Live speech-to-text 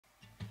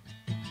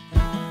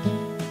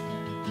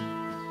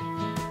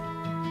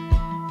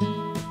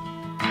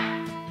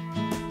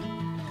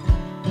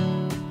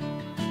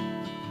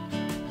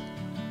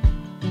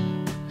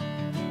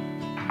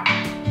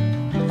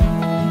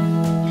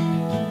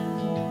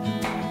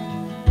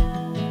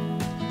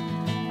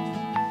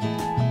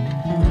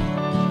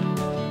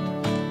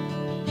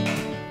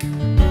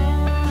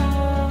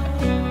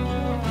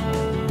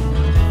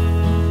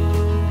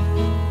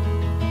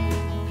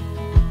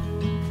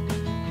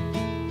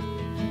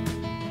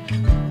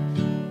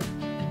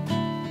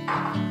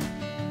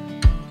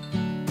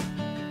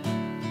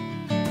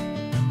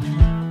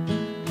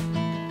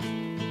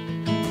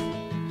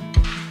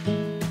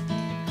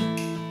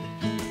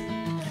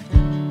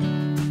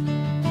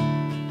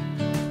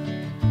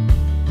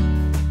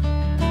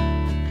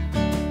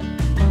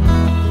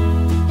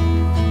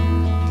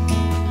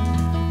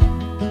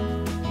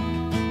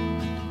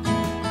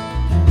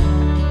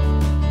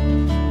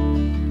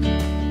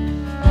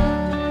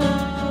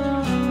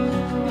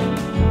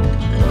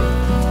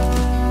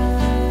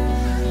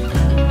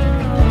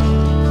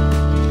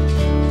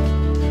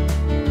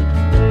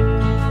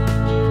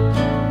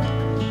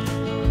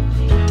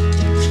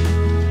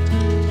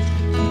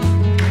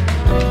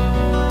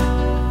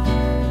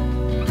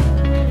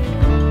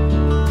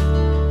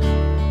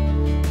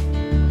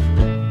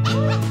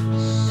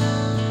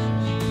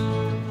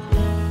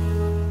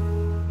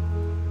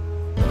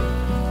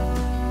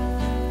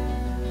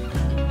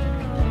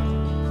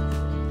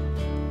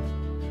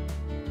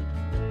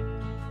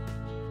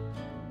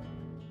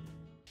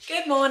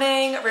Good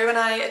morning, Rue and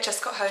I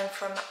just got home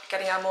from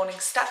getting our morning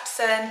steps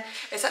in.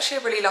 It's actually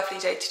a really lovely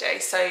day today,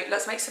 so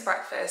let's make some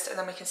breakfast and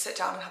then we can sit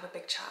down and have a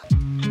big chat.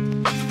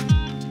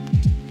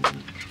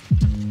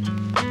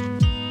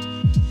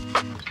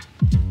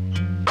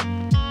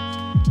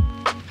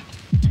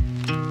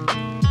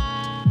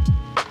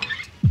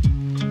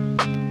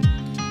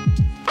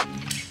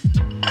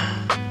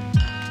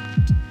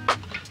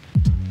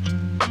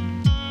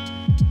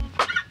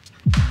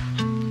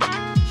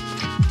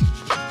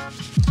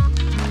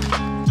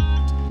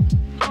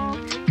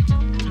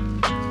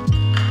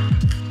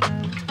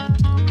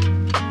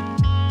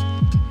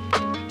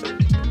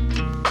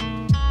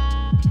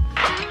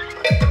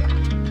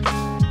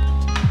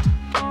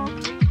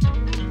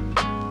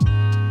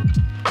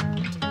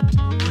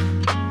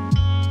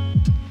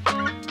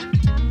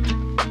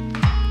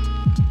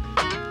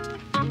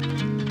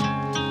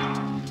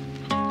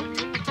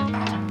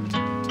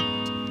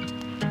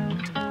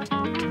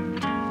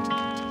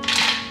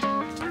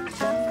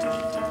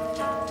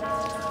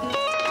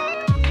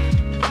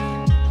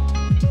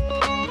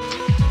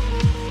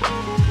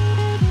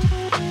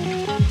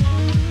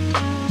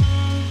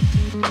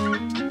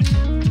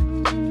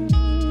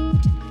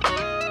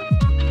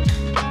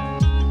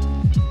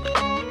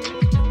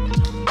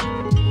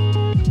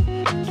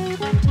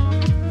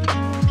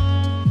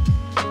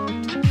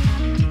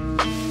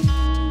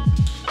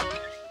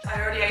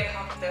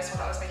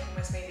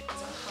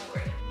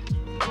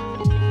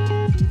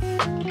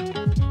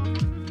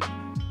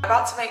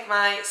 About to make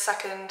my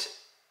second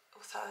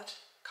or third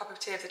cup of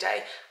tea of the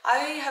day. I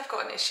have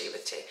got an issue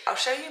with tea. I'll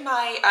show you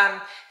my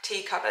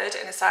tea cupboard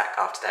in a sec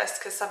after this,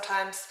 because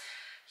sometimes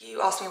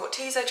you ask me what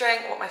teas I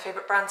drink, what my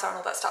favourite brands are and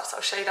all that stuff, so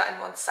I'll show you that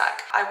in one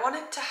sec. I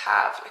wanted to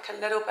have like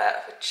a little bit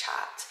of a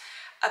chat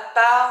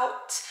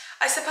about,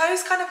 I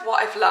suppose, kind of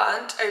what I've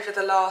learned over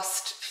the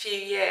last few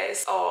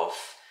years of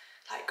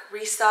like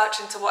research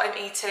into what I'm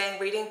eating,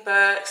 reading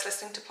books,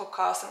 listening to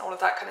podcasts and all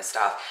of that kind of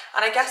stuff.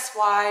 And I guess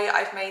why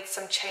I've made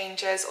some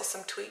changes or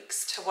some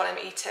tweaks to what I'm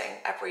eating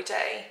every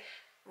day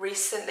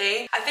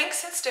recently. I think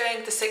since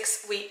doing the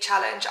 6-week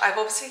challenge, I've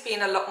obviously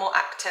been a lot more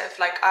active.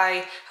 Like,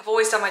 I have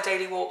always done my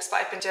daily walks, but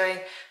I've been doing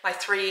my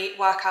 3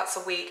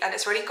 workouts a week, and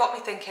it's really got me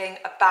thinking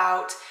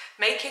about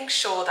making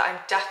sure that I'm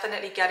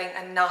definitely getting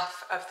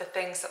enough of the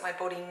things that my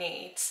body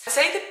needs. I'd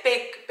say the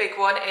big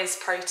one is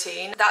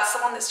protein. That's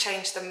the one that's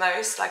changed the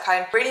most. Like,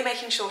 I'm really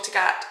making sure to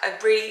get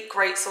a really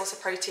great source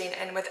of protein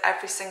in with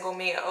every single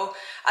meal,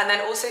 and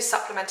then also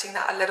supplementing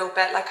that a little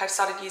bit. Like, I've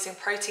started using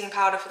protein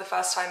powder for the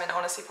first time in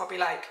honestly probably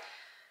like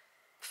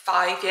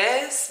 5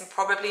 years and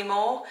probably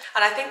more.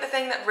 And I think the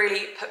thing that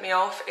really put me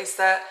off is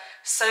that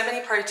so many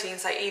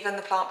proteins, like even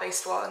the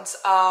plant-based ones,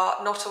 are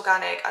not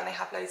organic and they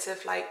have loads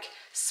of like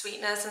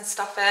sweeteners and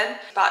stuff in.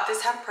 But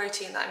this hemp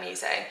protein that I'm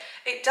using,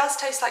 it does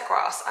taste like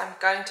grass, I'm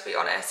going to be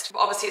honest, but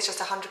obviously it's just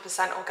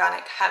 100%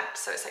 organic hemp,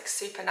 so it's like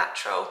super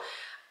natural.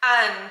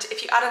 And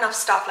if you add enough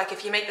stuff, like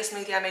if you make the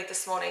smoothie I made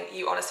this morning,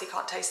 you honestly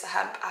can't taste the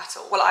hemp at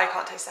all. Well, I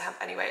can't taste the hemp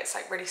anyway. It's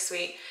like really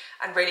sweet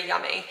and really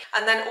yummy.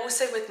 And then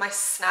also with my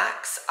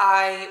snacks,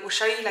 I will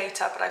show you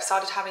later, but I've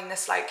started having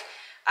this like,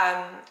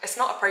 it's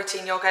not a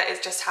protein yogurt,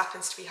 it just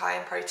happens to be high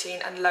in protein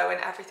and low in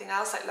everything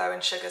else, like low in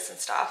sugars and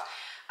stuff.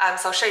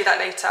 So I'll show you that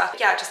later.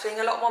 Yeah, just being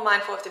a lot more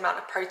mindful of the amount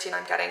of protein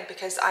I'm getting,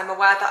 because I'm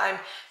aware that I'm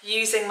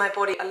using my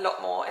body a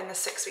lot more in the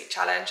 6-week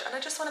challenge, and I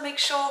just want to make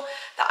sure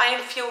that I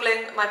am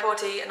fueling my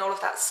body and all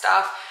of that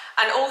stuff.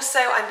 And also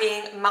I'm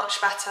being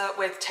much better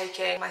with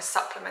taking my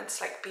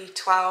supplements like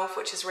B12,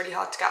 which is really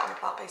hard to get on a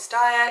plant-based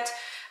diet.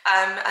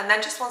 And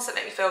then just ones that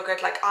make me feel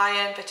good, like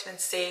iron, vitamin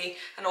C,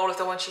 and all of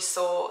the ones you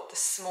saw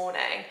this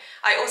morning.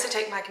 I also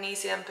take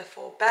magnesium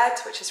before bed,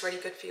 which is really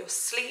good for your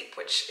sleep,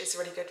 which is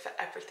really good for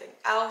everything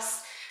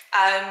else.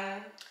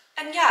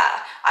 And yeah,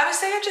 I would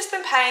say I've just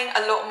been paying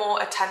a lot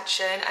more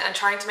attention and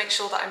trying to make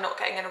sure that I'm not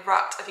getting in a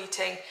rut of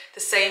eating the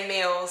same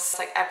meals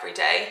like every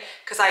day,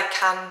 because I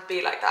can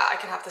be like that. I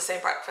can have the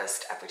same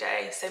breakfast every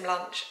day, same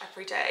lunch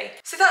every day.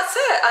 So that's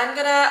it.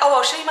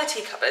 I'll show you my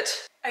tea cupboard.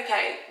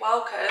 Okay,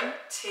 welcome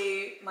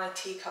to my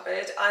tea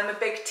cupboard. I'm a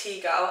big tea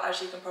girl,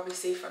 as you can probably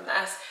see from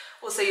this.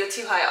 Also, you're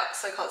too high up,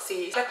 so I can't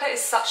see you. Clipper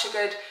is such a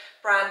good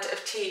brand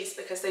of teas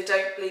because they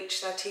don't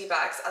bleach their tea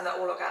bags and they're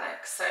all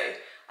organic, so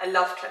I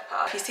love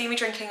Clipper. If you see me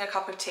drinking a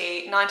cup of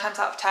tea, 9 times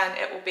out of 10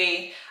 it will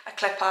be a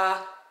Clipper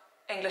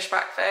English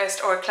breakfast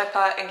or a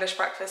Clipper English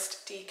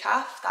breakfast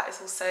decaf. That is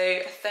also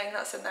a thing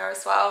that's in there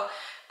as well.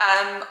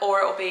 Or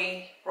it'll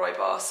be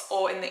Rooibos,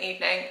 or in the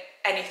evening,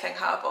 anything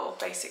herbal,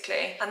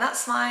 basically. And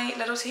that's my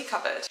little tea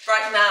cupboard.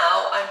 Right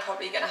now, I'm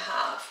probably gonna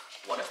have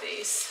one of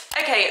these.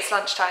 Okay, it's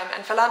lunchtime,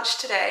 and for lunch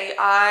today,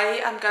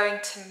 I am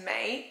going to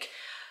make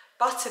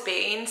butter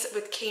beans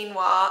with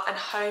quinoa and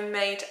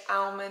homemade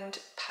almond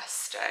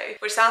pesto,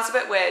 which sounds a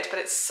bit weird, but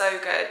it's so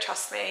good,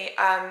 trust me.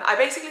 I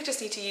basically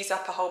just need to use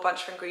up a whole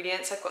bunch of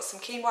ingredients. I've got some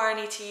quinoa I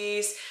need to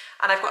use,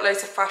 and I've got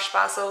loads of fresh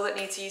basil that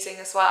needs using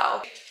as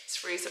well.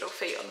 It's Rue's little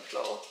feet on the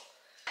floor.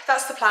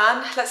 That's the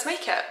plan, let's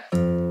make it.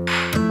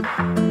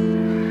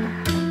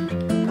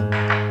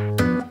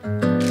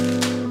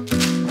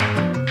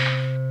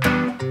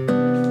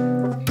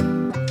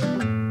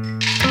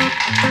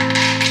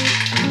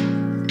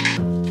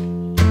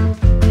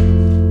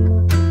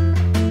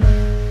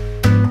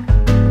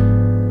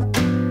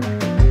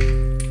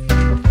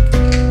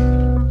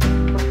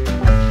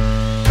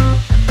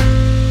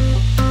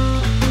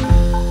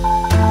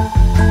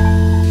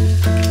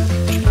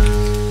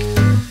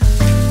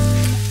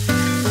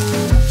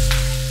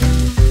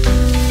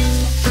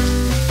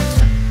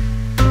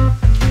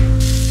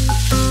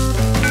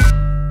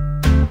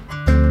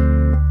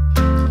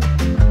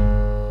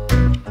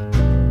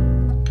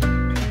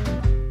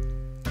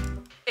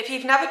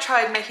 Never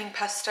tried making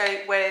pesto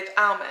with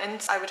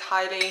almonds, I would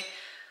highly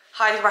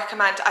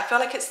recommend. I feel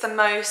like it's the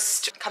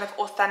most kind of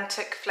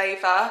authentic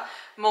flavour,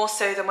 more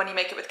so than when you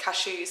make it with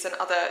cashews and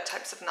other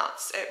types of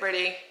nuts. It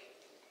really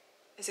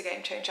is a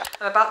game changer.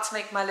 I'm about to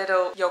make my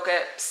little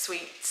yogurt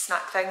sweet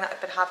snack thing that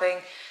I've been having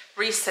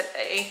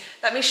recently.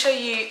 Let me show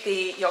you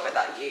the yogurt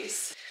that I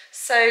use.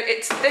 So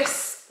it's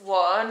this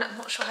one, I'm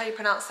not sure how you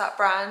pronounce that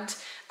brand.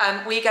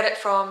 We get it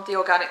from the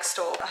organic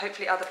store.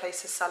 Hopefully other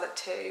places sell it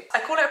too. I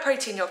call it a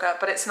protein yogurt,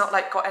 but it's not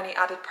like got any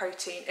added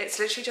protein. It's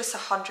literally just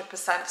 100%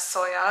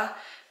 soya,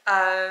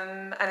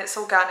 and it's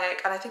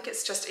organic. And I think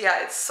it's just,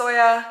 yeah, it's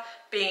soya,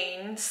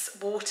 beans,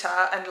 water,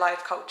 and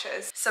live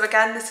cultures. So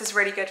again, this is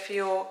really good for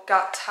your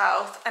gut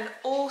health. And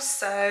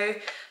also,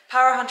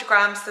 per 100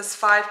 grams, there's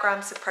 5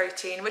 grams of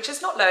protein, which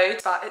is not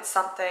loads, but it's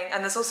something.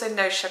 And there's also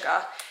no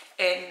sugar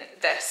in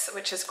this,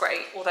 which is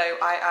great, although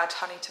I add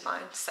honey to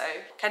mine. So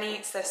Kenny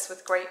eats this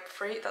with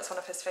grapefruit. That's one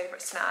of his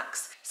favourite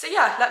snacks. So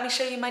yeah, let me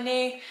show you my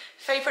new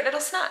favourite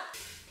little snack.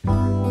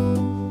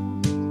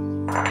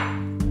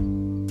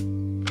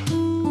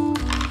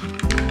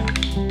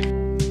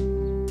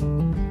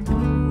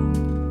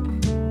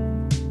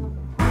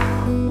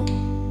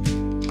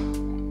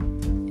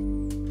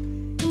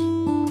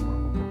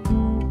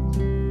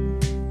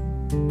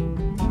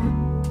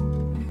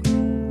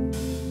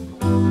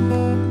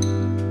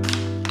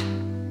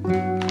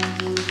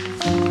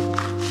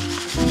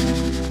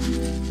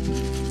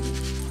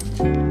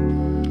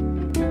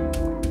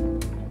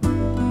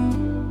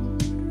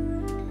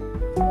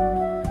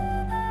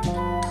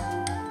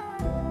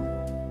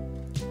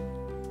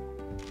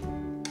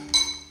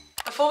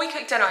 Before we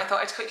cook dinner, I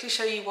thought I'd quickly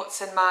show you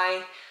what's in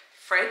my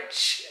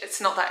fridge. It's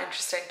not that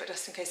interesting, but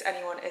just in case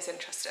anyone is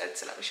interested,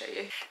 so let me show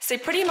you. So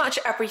pretty much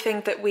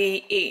everything that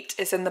we eat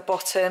is in the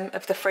bottom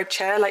of the fridge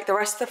here. Like the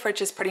rest of the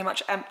fridge is pretty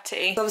much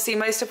empty. Obviously,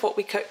 most of what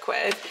we cook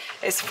with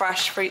is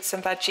fresh fruits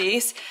and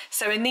veggies.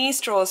 So in these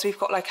drawers, we've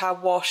got like our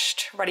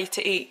washed, ready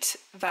to eat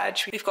veg.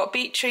 We've got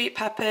beetroot,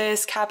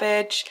 peppers,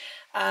 cabbage.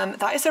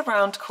 That is a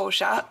round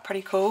courgette,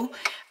 pretty cool.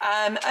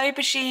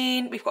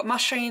 Aubergine, we've got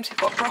mushrooms, we've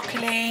got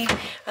broccoli,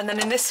 and then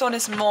in this one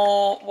is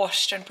more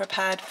washed and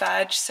prepared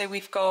veg. So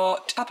we've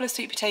got a couple of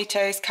sweet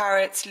potatoes,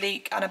 carrots,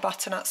 leek, and a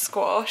butternut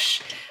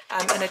squash,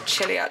 and a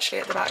chilli actually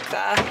at the back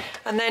there.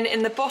 And then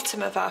in the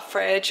bottom of our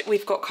fridge,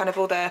 we've got kind of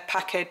all the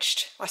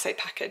packaged, I say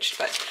packaged,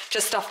 but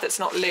just stuff that's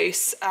not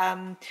loose.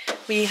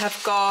 We have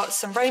got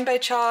some rainbow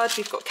chard,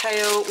 we've got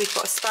kale, we've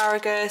got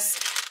asparagus,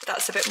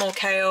 that's a bit more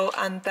kale,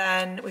 and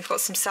then we've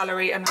got some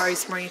celery and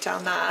rosemary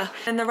down there.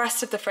 And the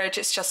rest of the fridge,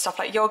 it's just stuff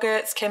like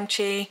yogurts,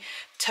 kimchi,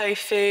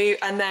 tofu,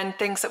 and then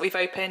things that we've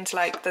opened,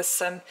 like there's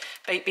some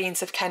baked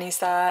beans of Kenny's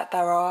there,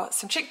 there are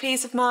some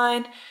chickpeas of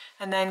mine,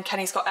 and then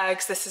Kenny's got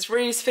eggs. This is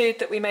Rue's food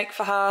that we make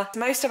for her.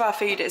 Most of our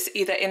food is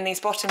either in these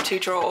bottom two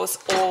drawers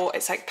or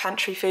it's like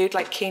pantry food,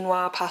 like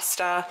quinoa,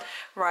 pasta,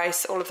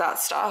 rice, all of that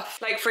stuff.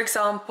 Like for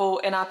example,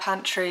 in our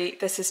pantry,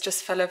 this is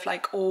just full of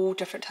like all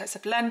different types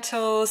of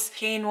lentils,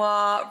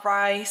 quinoa,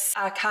 rice,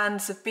 our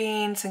cans of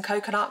beans and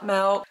coconut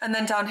milk. And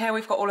then down here,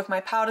 we've got all of my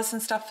powders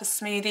and stuff for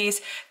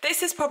smoothies.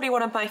 This is probably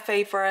one of my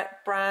favorite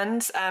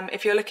brands.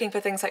 If you're looking for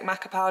things like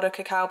maca powder,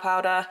 cacao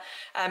powder,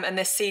 and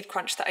this seed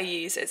crunch that I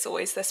use, it's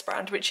always this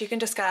brand, which you can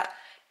just get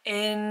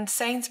in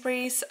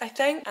Sainsbury's, I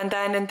think. And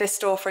then in this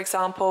store, for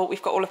example,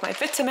 we've got all of my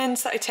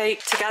vitamins that I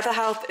take. Together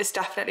Health is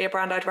definitely a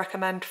brand I'd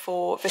recommend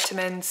for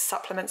vitamins,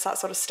 supplements, that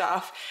sort of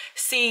stuff.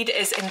 Seed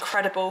is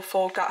incredible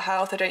for gut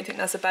health. I don't think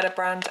there's a better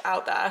brand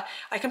out there.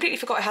 I completely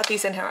forgot I had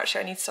these in here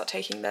actually. I need to start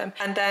taking them.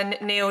 And then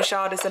Neil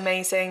Jard is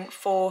amazing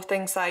for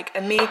things like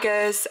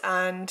omegas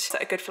and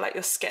that are good for like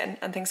your skin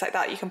and things like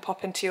that. You can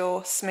pop into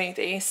your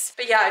smoothies.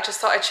 But yeah, I just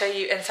thought I'd show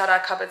you inside our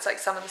cupboards like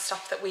some of the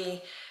stuff that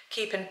we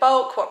keep in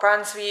bulk, what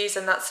brands we use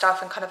and that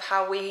stuff, and kind of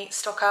how we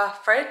stock our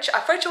fridge. Our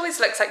fridge always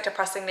looks like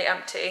depressingly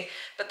empty,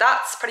 but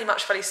that's pretty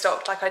much fully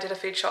stocked. Like I did a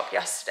food shop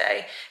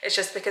yesterday. It's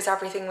just because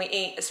everything we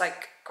eat is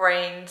like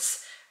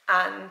grains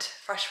and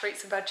fresh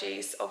fruits and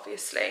veggies,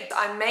 obviously.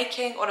 I'm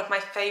making one of my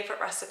favorite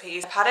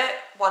recipes. I've had it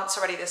once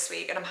already this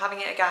week and I'm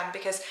having it again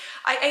because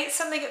I ate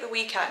something at the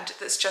weekend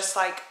that's just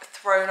like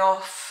thrown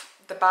off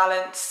the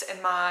balance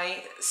in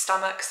my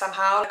stomach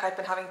somehow. Like I've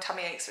been having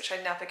tummy aches, which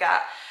I never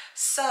get.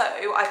 So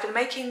I've been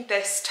making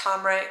this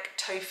turmeric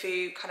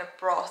tofu kind of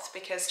broth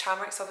because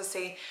turmeric's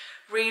obviously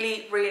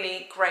really,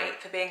 really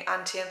great for being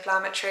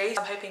anti-inflammatory.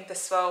 I'm hoping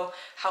this will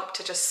help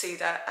to just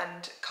soothe it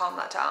and calm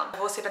that down.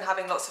 I've also been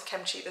having lots of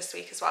kimchi this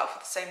week as well for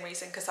the same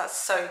reason, because that's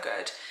so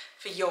good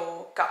for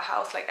your gut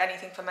health. Like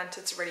anything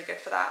fermented is really good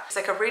for that. It's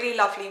like a really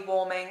lovely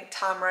warming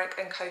turmeric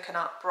and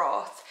coconut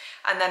broth,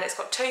 and then it's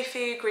got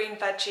tofu, green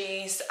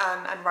veggies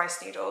and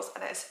rice noodles,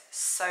 and it's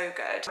so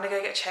good. I'm gonna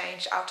go get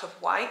changed out of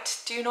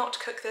white. Do not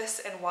cook this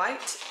in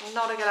white,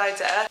 not a good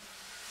idea.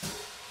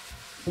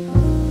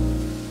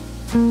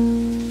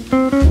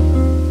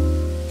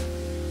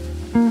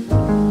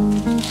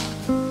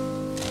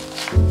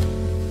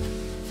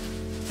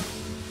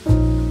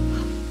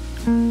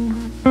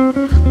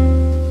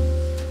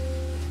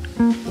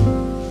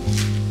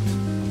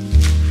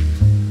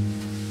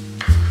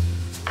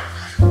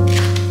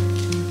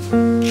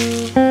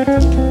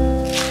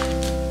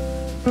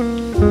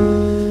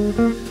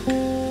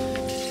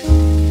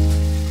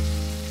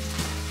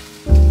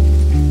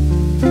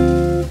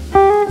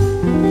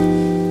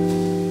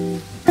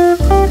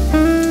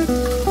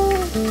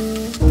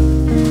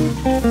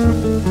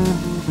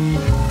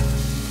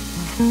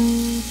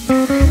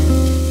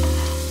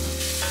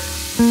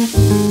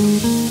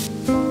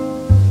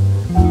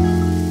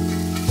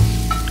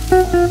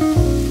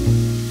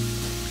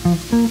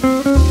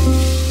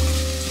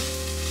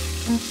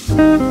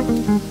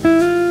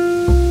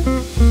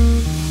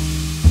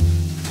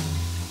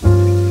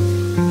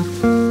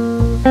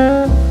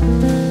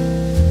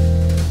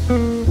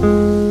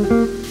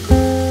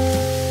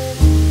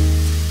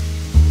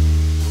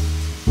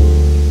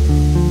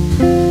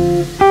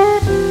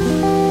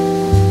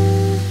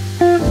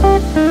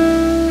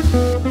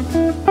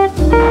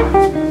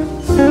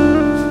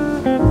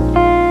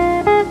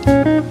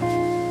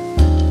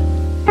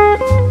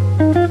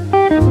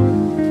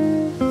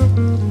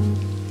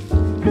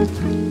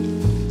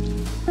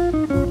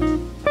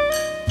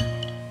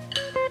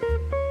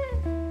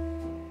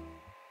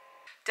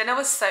 Dinner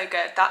was so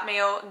good. That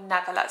meal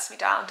never lets me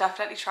down.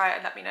 Definitely try it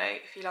and let me know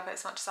if you love it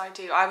as much as I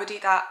do. I would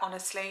eat that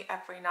honestly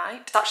every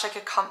night. Such like a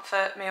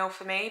comfort meal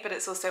for me, but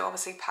it's also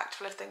obviously packed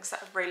full of things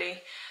that are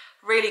really,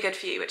 really good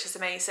for you, which is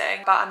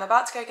amazing. But I'm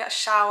about to go get a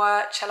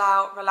shower, chill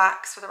out,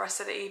 relax for the rest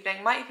of the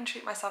evening. Might even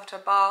treat myself to a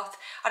bath.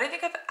 I don't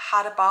think I've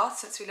had a bath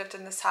since we lived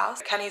in this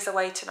house. Kenny's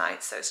away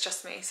tonight, so it's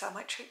just me, so I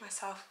might treat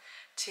myself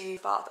to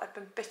bath. I've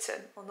been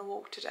bitten on the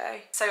walk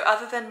today. So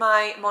other than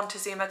my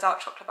Montezuma dark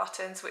chocolate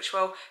buttons, which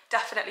will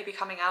definitely be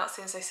coming out as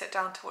soon as I sit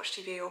down to watch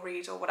TV or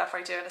read or whatever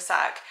I do in a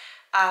sec,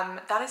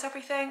 that is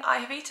everything I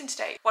have eaten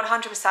today.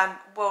 100%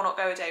 will not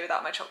go a day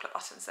without my chocolate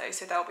buttons though,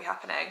 so they'll be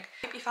happening.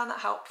 Hope you found that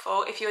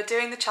helpful. If you are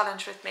doing the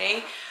challenge with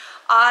me,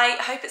 I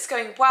hope it's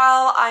going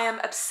well. I am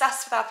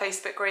obsessed with our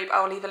Facebook group.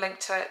 I will leave a link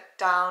to it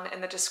down in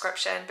the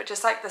description, but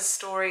just like the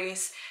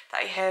stories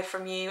that I hear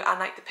from you and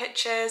like the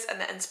pictures and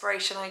the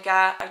inspiration I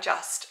get, I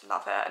just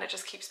love it, and it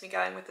just keeps me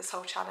going with this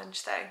whole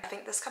challenge thing. I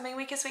think this coming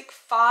week is week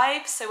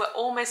 5, so we're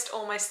almost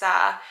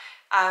there,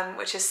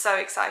 which is so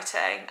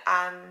exciting,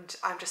 and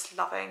I'm just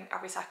loving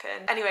every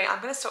second. Anyway,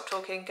 I'm gonna stop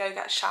talking, go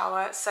get a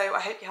shower. So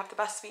I hope you have the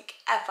best week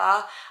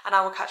ever, and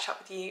I will catch up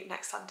with you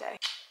next Sunday.